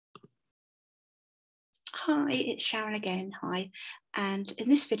Hi, it's Sharon again. Hi. And in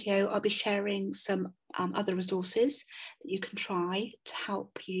this video, I'll be sharing some other resources that you can try to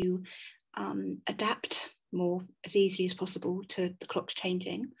help you adapt more as easily as possible to the clocks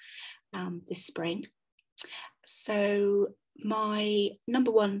changing this spring. So my number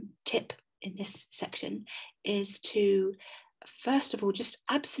one tip in this section is to, first of all, just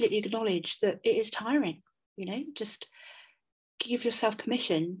absolutely acknowledge that it is tiring, just give yourself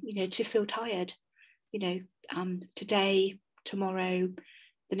permission, to feel tired. Today, tomorrow,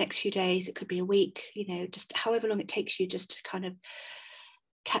 the next few days, it could be a week, just however long it takes you just to kind of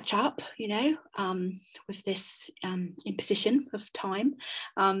catch up, with this imposition of time.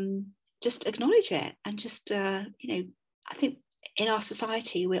 Just acknowledge it and just, I think in our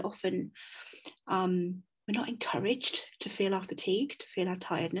society, we're often, we're not encouraged to feel our fatigue, to feel our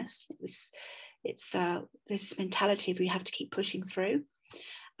tiredness. There's this mentality of we have to keep pushing through.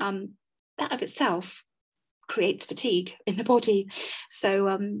 That of itself creates fatigue in the body.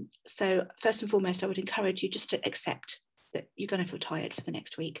 So first and foremost, I would encourage you just to accept that you're going to feel tired for the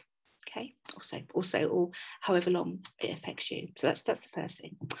next week. Okay. Also, or however long it affects you. So that's the first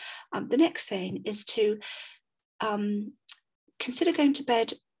thing. The next thing is to consider going to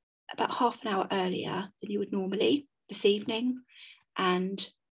bed about half an hour earlier than you would normally this evening, and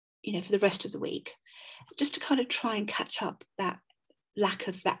for the rest of the week, just to kind of try and catch up that lack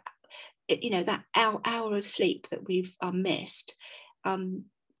of that that hour of sleep that we've missed,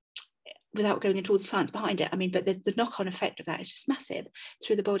 without going into all the science behind it. But the knock-on effect of that is just massive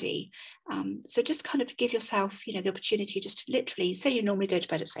through the body. So just kind of give yourself, the opportunity just to literally, say you normally go to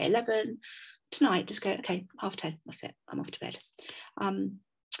bed at say 11, tonight just go, okay, 10:30, that's it, I'm off to bed. And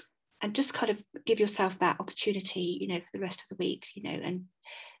just kind of give yourself that opportunity, for the rest of the week, and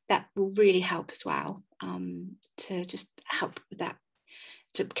that will really help as well, to just help with that,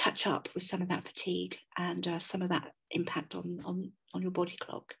 to catch up with some of that fatigue and some of that impact on your body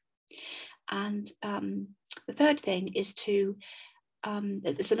clock. And the third thing is to,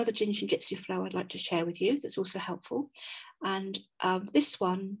 there's another Jin Shin Jyutsu flow I'd like to share with you that's also helpful. And this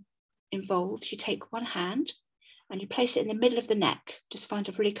one involves, you take one hand and you place it in the middle of the neck. Just find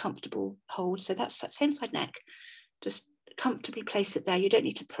a really comfortable hold. So that's that same side neck. Just comfortably place it there. You don't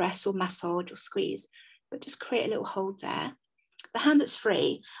need to press or massage or squeeze, but just create a little hold there. The hand that's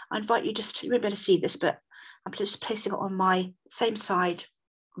free, I invite you just to, you won't be able to see this, but I'm just placing it on my same side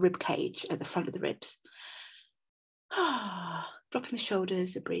rib cage at the front of the ribs. Dropping the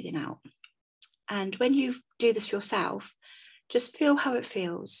shoulders and breathing out. And when you do this for yourself, just feel how it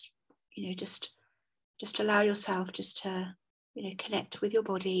feels. Just allow yourself just to, connect with your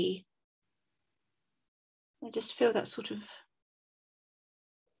body. And just feel that sort of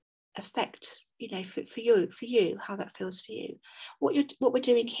effect, for you, how that feels for you. What we're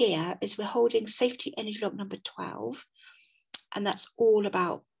doing here is we're holding safety energy lock number 12, and that's all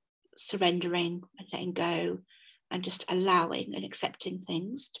about surrendering and letting go and just allowing and accepting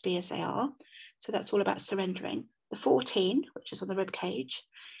things to be as they are. So that's all about surrendering. The 14, which is on the rib cage,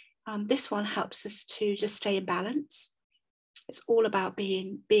 this one helps us to just stay in balance. It's all about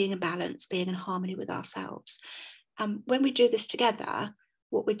being in balance, being in harmony with ourselves. When we do this together,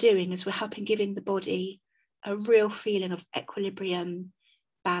 what we're doing is we're helping giving the body a real feeling of equilibrium,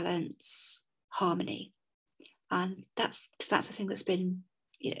 balance, harmony. And that's the thing that's been,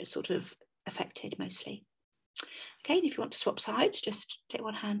 sort of affected mostly. Okay, and if you want to swap sides, just take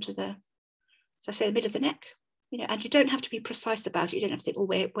one hand to the, as I say, the middle of the neck, and you don't have to be precise about it. You don't have to think, well,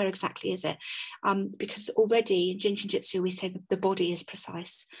 where exactly is it? Because already in Jin Shin Jyutsu, we say that the body is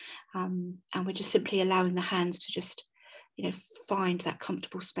precise. And we're just simply allowing the hands to just, find that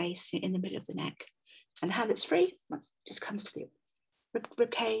comfortable space in the middle of the neck. And the hand that's free, just comes to the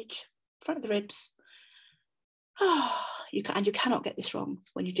rib cage, front of the ribs. You cannot get this wrong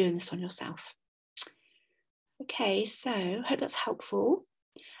when you're doing this on yourself. Okay, so hope that's helpful.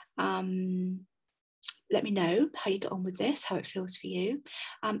 Let me know how you get on with this, how it feels for you.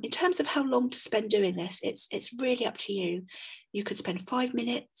 In terms of how long to spend doing this, it's really up to you. You could spend 5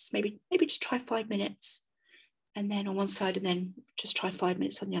 minutes, maybe just try 5 minutes, and then on one side, and then just try 5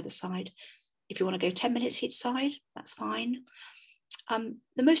 minutes on the other side. If you want to go 10 minutes each side, that's fine.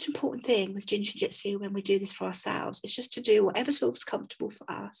 The most important thing with Jin Shin Jyutsu when we do this for ourselves is just to do whatever feels comfortable for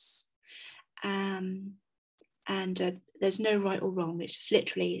us. There's no right or wrong. It's just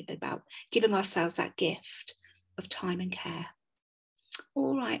literally about giving ourselves that gift of time and care.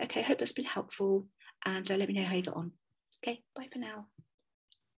 All right. Okay. Hope that's been helpful. And let me know how you got on. Okay. Bye for now.